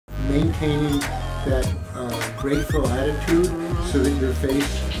maintaining that grateful attitude so that your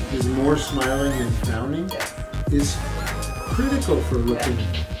face is more smiling than frowning is critical for looking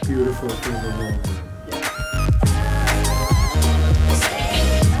beautiful for the long run.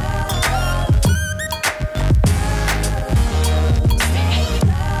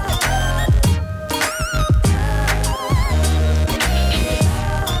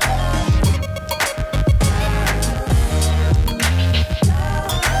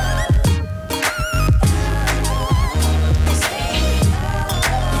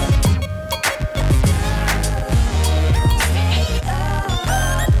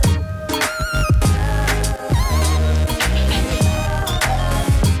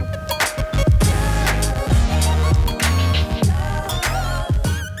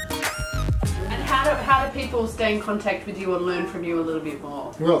 Stay in contact with you and learn from you a little bit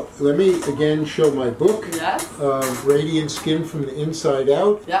more? Well, let me again show my book, Radiant Skin from the Inside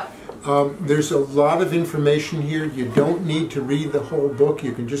Out. There's a lot of information here. You don't need to read the whole book.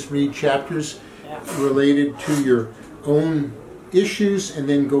 You can just read chapters related to your own issues and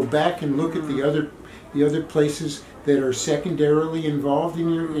then go back and look at the other places that are secondarily involved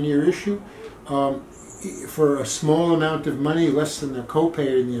in your issue. For a small amount of money, less than a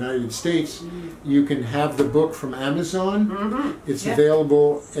copay in the United States, you can have the book from Amazon. It's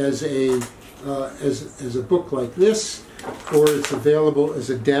available as a book like this, or it's available as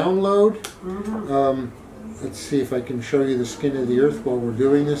a download. Let's see if I can show you the Skin of the Earth while we're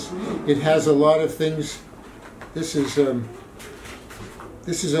doing this. It has a lot of things. This is a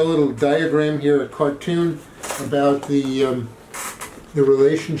little diagram here, a cartoon about the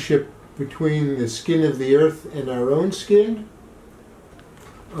relationship between the skin of the earth and our own skin.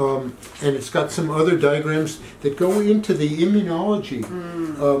 And it's got some other diagrams that go into the immunology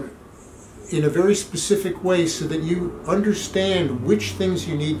in a very specific way so that you understand which things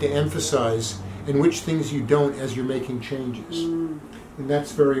you need to emphasize and which things you don't as you're making changes. And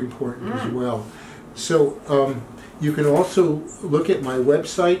that's very important as well. So you can also look at my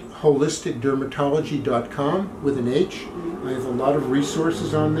website, holisticdermatology.com with an H. I have a lot of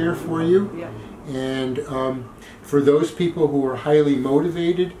resources on there for you. And for those people who are highly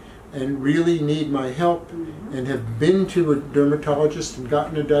motivated and really need my help and have been to a dermatologist and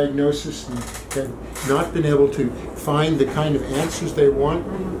gotten a diagnosis and have not been able to find the kind of answers they want,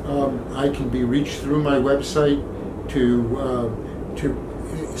 I can be reached through my website to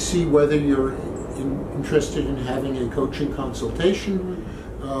see whether you're interested in having a coaching consultation.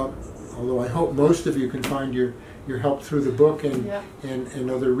 Although I hope most of you can find your help through the book and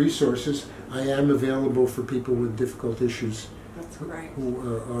other resources, I am available for people with difficult issues. That's great. Who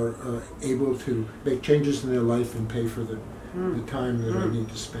are able to make changes in their life and pay for the time that I need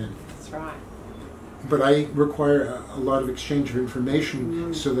to spend. That's right. But I require a lot of exchange of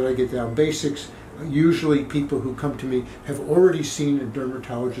information so that I get down basics. Usually people who come to me have already seen a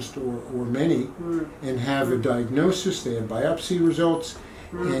dermatologist or many and have a diagnosis, they have biopsy results,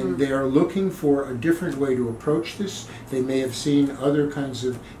 and they are looking for a different way to approach this. They may have seen other kinds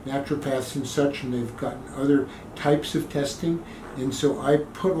of naturopaths and such, and they've gotten other types of testing. And so I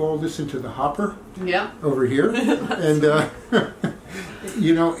put all this into the hopper over here, and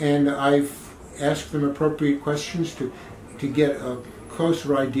you know, and I've asked them appropriate questions to get a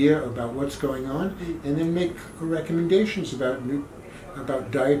closer idea about what's going on, and then make recommendations about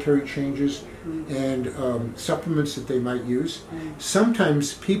dietary changes and supplements that they might use.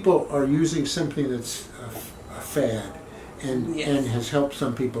 Sometimes people are using something that's a fad and has helped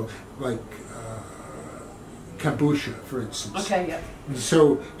some people, like kombucha, for instance.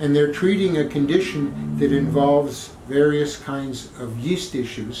 So, and they're treating a condition that involves various kinds of yeast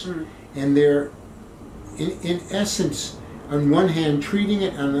issues, and they're in essence, on one hand treating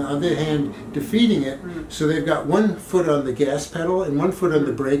it, on the other hand defeating it, so they've got one foot on the gas pedal and one foot on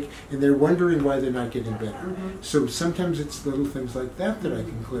the brake, and they're wondering why they're not getting better. So sometimes it's little things like that that I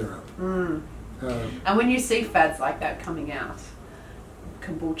can clear up. And when you see fads like that coming out,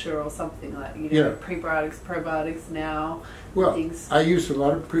 kombucha or something like, you know, prebiotics, probiotics now, well, things. I use a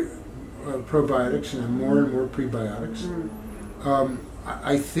lot of probiotics and more and more prebiotics.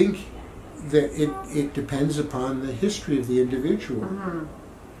 I think that it depends upon the history of the individual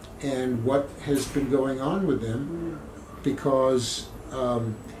and what has been going on with them, because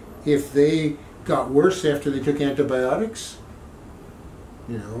if they got worse after they took antibiotics,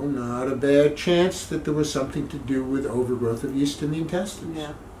 you know, not a bad chance that there was something to do with overgrowth of yeast in the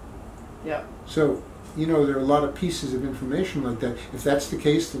intestines. So, you know, there are a lot of pieces of information like that. If that's the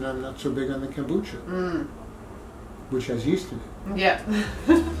case, then I'm not so big on the kombucha, which has yeast in it.